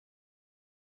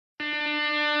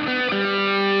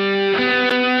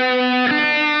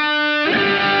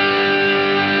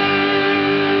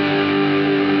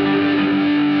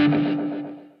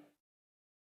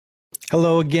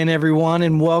Hello again, everyone,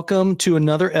 and welcome to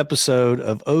another episode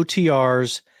of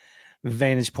OTR's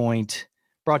Vantage Point,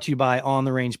 brought to you by On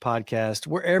the Range Podcast.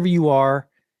 Wherever you are,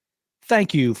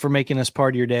 thank you for making us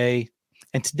part of your day.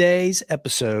 And today's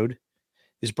episode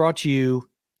is brought to you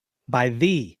by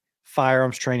the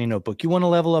Firearms Training Notebook. You want to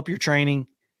level up your training?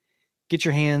 Get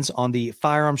your hands on the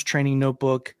Firearms Training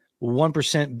Notebook,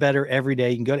 1% better every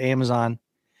day. You can go to Amazon.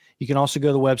 You can also go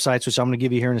to the websites, which I'm going to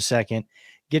give you here in a second.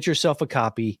 Get yourself a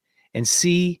copy and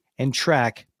see and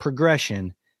track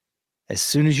progression as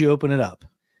soon as you open it up.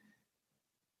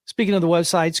 Speaking of the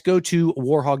websites, go to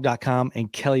warhog.com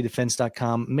and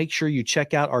kellydefense.com. Make sure you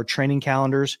check out our training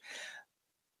calendars.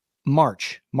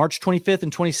 March 25th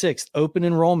and 26th, open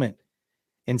enrollment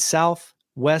in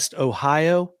Southwest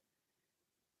Ohio.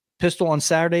 Pistol on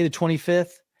Saturday, the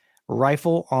 25th.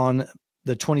 Rifle on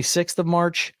the 26th of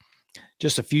March.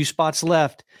 Just a few spots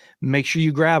left. Make sure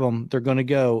you grab them. They're going to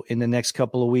go in the next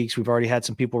couple of weeks. We've already had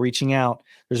some people reaching out.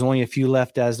 There's only a few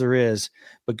left as there is,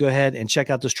 but go ahead and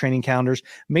check out those training calendars.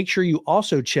 Make sure you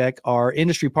also check our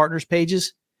industry partners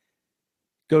pages.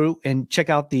 Go and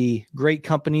check out the great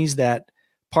companies that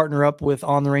partner up with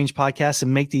On the Range Podcasts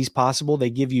and make these possible. They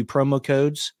give you promo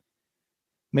codes.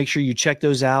 Make sure you check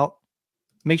those out.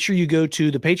 Make sure you go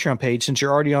to the Patreon page. Since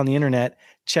you're already on the internet,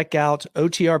 check out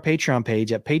OTR Patreon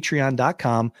page at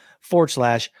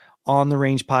patreon.com/On the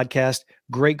Range Podcast.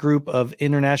 Great group of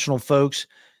international folks,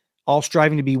 all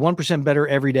striving to be 1% better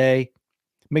every day.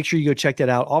 Make sure you go check that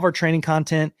out. All of our training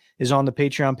content is on the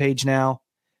Patreon page now.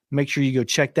 Make sure you go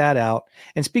check that out.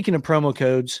 And speaking of promo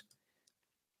codes,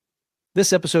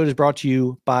 this episode is brought to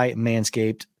you by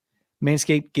Manscaped.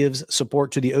 Manscaped gives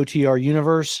support to the OTR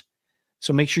universe.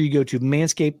 So make sure you go to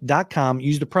manscaped.com,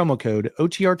 use the promo code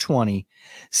OTR20,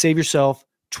 save yourself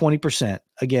 20%.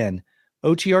 Again,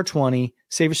 OTR20,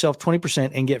 save yourself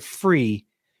 20% and get free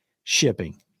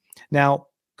shipping. Now,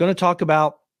 going to talk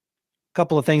about a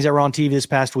couple of things that were on TV this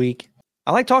past week.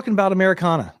 I like talking about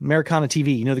Americana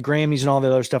TV, you know, the Grammys and all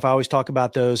the other stuff. I always talk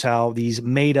about those, how these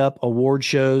made up award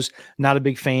shows, not a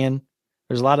big fan.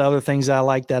 There's a lot of other things that I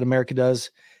like that America does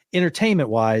entertainment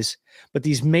wise, but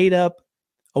these made up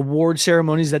award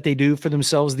ceremonies that they do for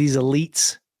themselves, these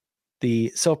elites, the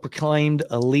self-proclaimed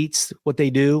elites, what they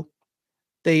do,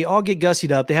 they all get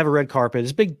gussied up. They have a red carpet.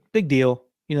 It's a big deal.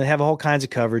 You know, they have all kinds of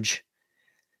coverage.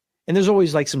 And there's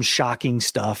always like some shocking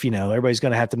stuff. You know, everybody's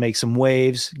going to have to make some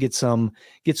waves, get some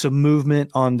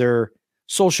movement on their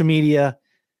social media.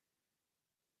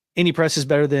 Any press is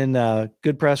better than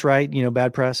good press, right? You know,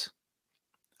 bad press.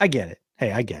 I get it.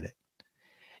 Hey, I get it.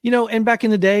 You know, and back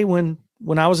in the day when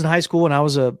I was in high school and I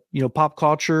was pop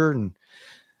culture and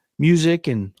music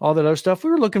and all that other stuff,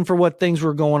 we were looking for what things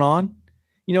were going on.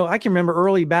 You know, I can remember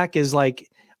early back as like,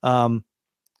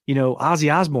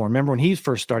 Ozzy Osbourne. Remember when he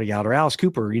first started out, or Alice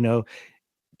Cooper, you know,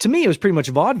 to me, it was pretty much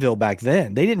vaudeville back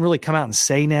then. They didn't really come out and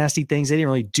say nasty things. They didn't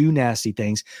really do nasty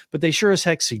things, but they sure as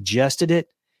heck suggested it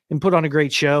and put on a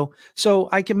great show. So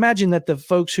I can imagine that the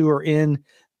folks who are in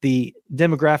the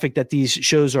demographic that these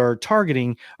shows are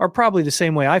targeting are probably the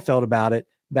same way I felt about it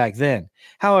back then.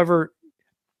 However,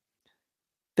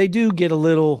 they do get a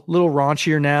little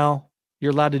raunchier now.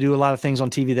 You're allowed to do a lot of things on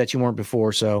TV that you weren't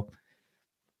before. So,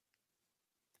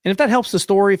 and if that helps the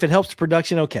story, if it helps the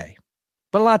production, okay.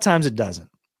 But a lot of times it doesn't.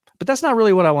 But that's not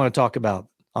really what I want to talk about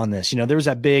on this. You know, there was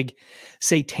that big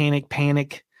satanic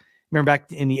panic. Remember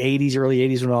back in the 80s, early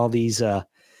 80s, when all these, what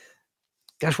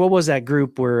was that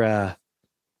group where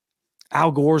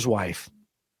Al Gore's wife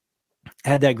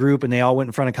had that group and they all went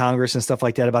in front of Congress and stuff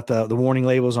like that about the warning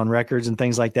labels on records and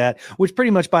things like that, which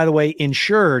pretty much, by the way,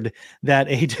 ensured that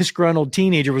a disgruntled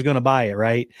teenager was going to buy it,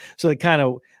 right? So they kind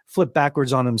of flipped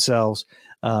backwards on themselves.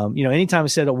 Anytime I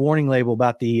said a warning label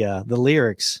about the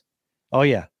lyrics, oh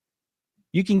yeah,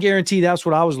 you can guarantee that's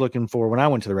what I was looking for when I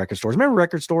went to the record stores. Remember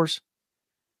record stores?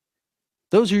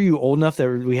 Those of you old enough that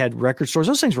we had record stores,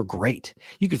 those things were great.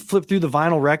 You could flip through the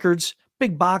vinyl records,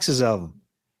 big boxes of them.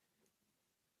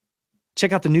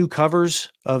 Check out the new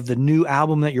covers of the new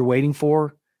album that you're waiting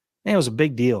for. Man, it was a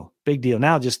big deal. Big deal.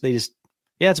 Now it's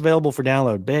available for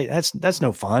download. That's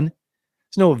no fun.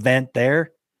 There's no event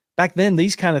there. Back then,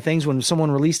 these kind of things, when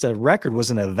someone released a record,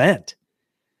 was an event.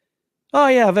 Oh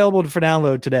yeah, available for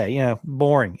download today. Yeah,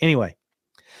 boring. Anyway,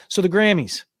 so the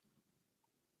Grammys.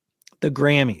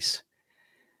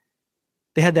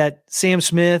 They had that Sam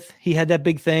Smith. He had that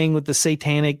big thing with the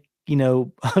satanic,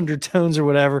 undertones or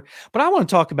whatever. But I want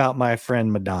to talk about my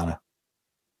friend Madonna.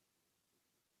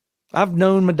 I've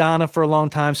known Madonna for a long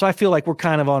time, so I feel like we're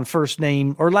kind of on first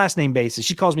name or last name basis.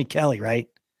 She calls me Kelly, right?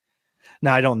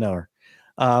 No, I don't know her.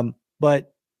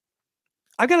 But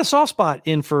I've got a soft spot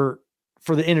in for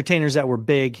the entertainers that were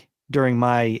big during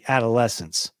my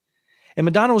adolescence. And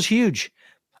Madonna was huge.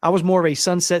 I was more of a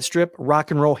Sunset Strip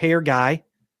rock and roll hairband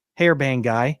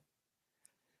guy.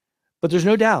 But there's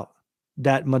no doubt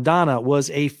that Madonna was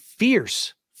a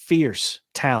fierce, fierce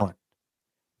talent.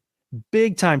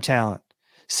 Big time talent.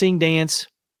 Sing, dance,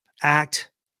 act.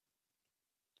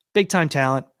 Big time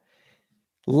talent.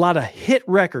 A lot of hit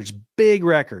records, big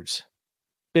records.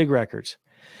 Big records.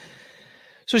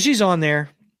 So she's on there.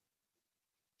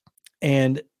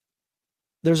 And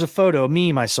there's a photo, a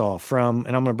meme I saw from,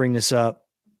 and I'm going to bring this up.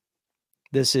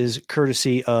 This is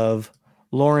courtesy of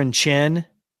Lauren Chen.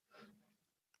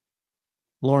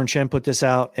 Lauren Chen put this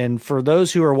out. And for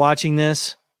those who are watching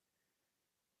this,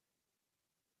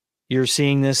 you're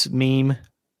seeing this meme.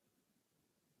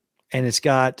 And it's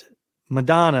got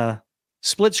Madonna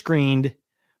split screened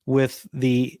with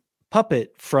the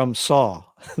puppet from Saw,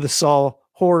 the Saw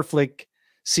horror flick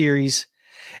series.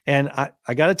 And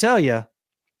I got to tell you,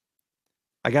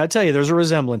 there's a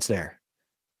resemblance there.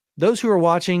 Those who are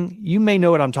watching, you may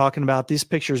know what I'm talking about. This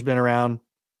picture's been around,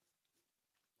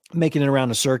 making it around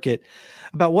the circuit,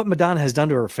 about what Madonna has done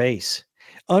to her face.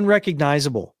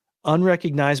 Unrecognizable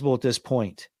at this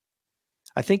point.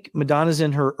 I think Madonna's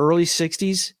in her early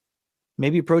 60s,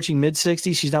 maybe approaching mid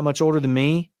 60s. She's not much older than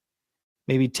me,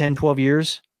 maybe 10, 12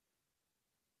 years,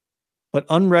 but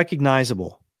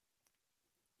unrecognizable.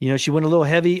 You know, she went a little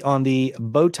heavy on the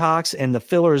Botox and the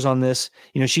fillers on this.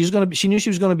 You know, she knew she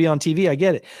was going to be on TV. I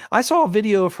get it. I saw a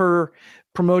video of her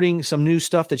promoting some new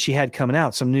stuff that she had coming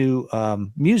out, some new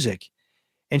music,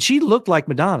 and she looked like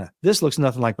Madonna. This looks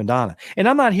nothing like Madonna. And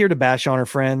I'm not here to bash on her,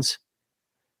 friends.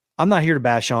 I'm not here to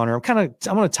bash on her. I'm going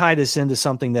to tie this into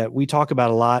something that we talk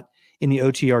about a lot in the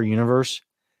OTR universe.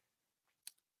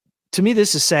 To me,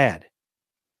 this is sad.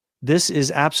 This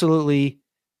is absolutely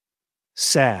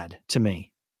sad to me.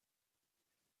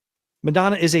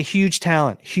 Madonna is a huge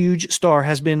talent, huge star,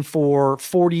 has been for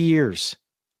 40 years.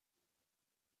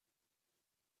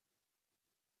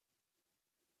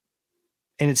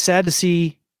 And it's sad to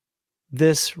see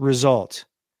this result.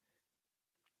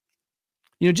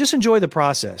 You know, just enjoy the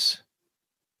process.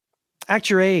 Act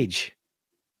your age.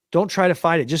 Don't try to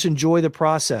fight it. Just enjoy the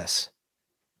process.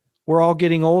 We're all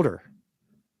getting older.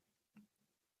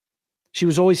 She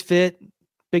was always fit,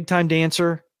 big time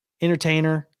dancer,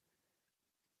 entertainer.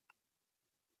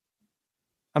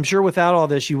 I'm sure without all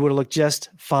this, you would have looked just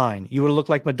fine. You would have looked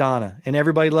like Madonna, and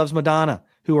everybody loves Madonna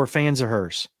who are fans of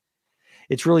hers.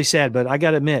 It's really sad, but I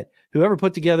got to admit, whoever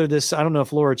put together this, I don't know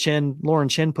if Lauren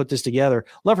Chen put this together.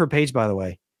 Love her page, by the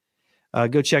way.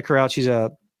 Go check her out. She's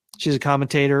a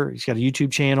commentator. She's got a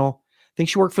YouTube channel. I think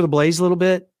she worked for the Blaze a little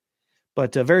bit,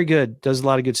 but very good. Does a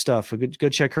lot of good stuff. Go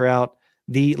check her out.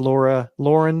 The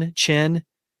Lauren Chen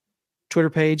Twitter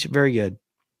page, very good.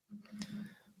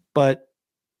 But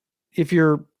if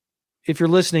you're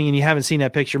listening and you haven't seen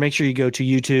that picture, make sure you go to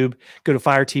YouTube, go to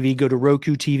Fire TV, go to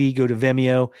Roku TV, go to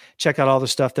Vimeo, check out all the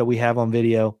stuff that we have on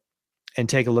video and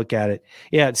take a look at it.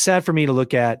 Yeah, it's sad for me to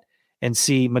look at and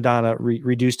see Madonna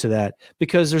reduced to that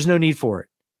because there's no need for it.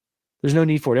 There's no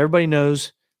need for it. Everybody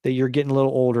knows that you're getting a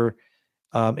little older,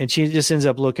 and she just ends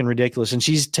up looking ridiculous. And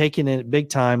she's taking it big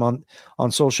time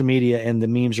on social media, and the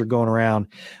memes are going around.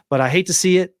 But I hate to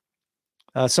see it.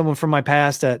 Someone from my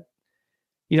past that,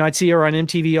 you know, I'd see her on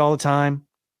MTV all the time.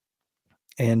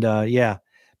 And yeah,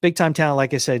 big time talent,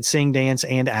 like I said, sing, dance,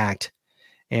 and act.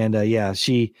 And yeah,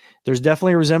 there's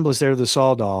definitely a resemblance there to the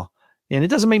Saw doll. And it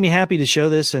doesn't make me happy to show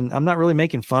this. And I'm not really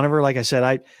making fun of her. Like I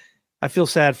said, I feel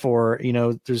sad for her. You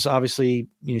know, there's obviously,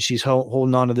 you know, she's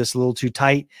holding on to this a little too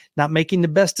tight, not making the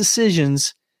best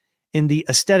decisions in the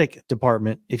aesthetic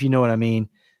department, if you know what I mean.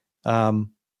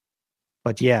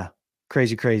 But yeah,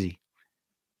 crazy.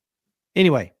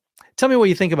 Anyway, tell me what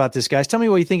you think about this, guys. Tell me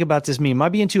what you think about this meme. Am I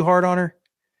being too hard on her?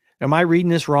 Am I reading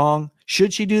this wrong?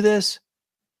 Should she do this?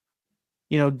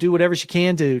 You know, do whatever she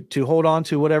can to hold on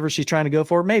to whatever she's trying to go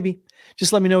for? Maybe.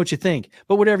 Just let me know what you think.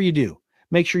 But whatever you do,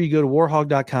 make sure you go to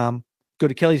warhog.com, go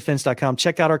to kellydefense.com,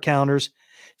 check out our calendars,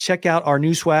 check out our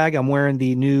new swag. I'm wearing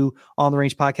the new On the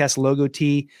Range podcast logo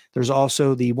tee. There's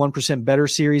also the 1% Better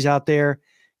series out there.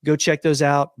 Go check those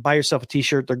out. Buy yourself a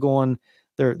t-shirt.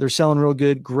 They're selling real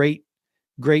good. Great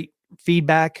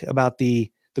feedback about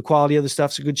the quality of the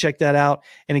stuff. So go check that out.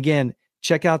 And again,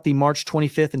 check out the March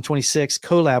 25th and 26th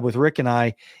collab with Rick and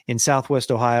I in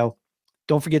Southwest Ohio.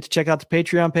 Don't forget to check out the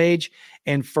Patreon page.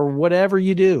 And for whatever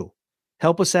you do,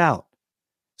 help us out.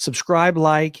 Subscribe,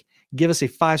 like, give us a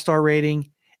 5-star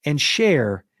rating, and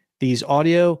share these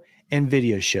audio and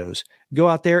video shows. Go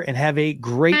out there and have a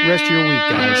great rest of your week,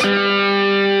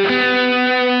 guys.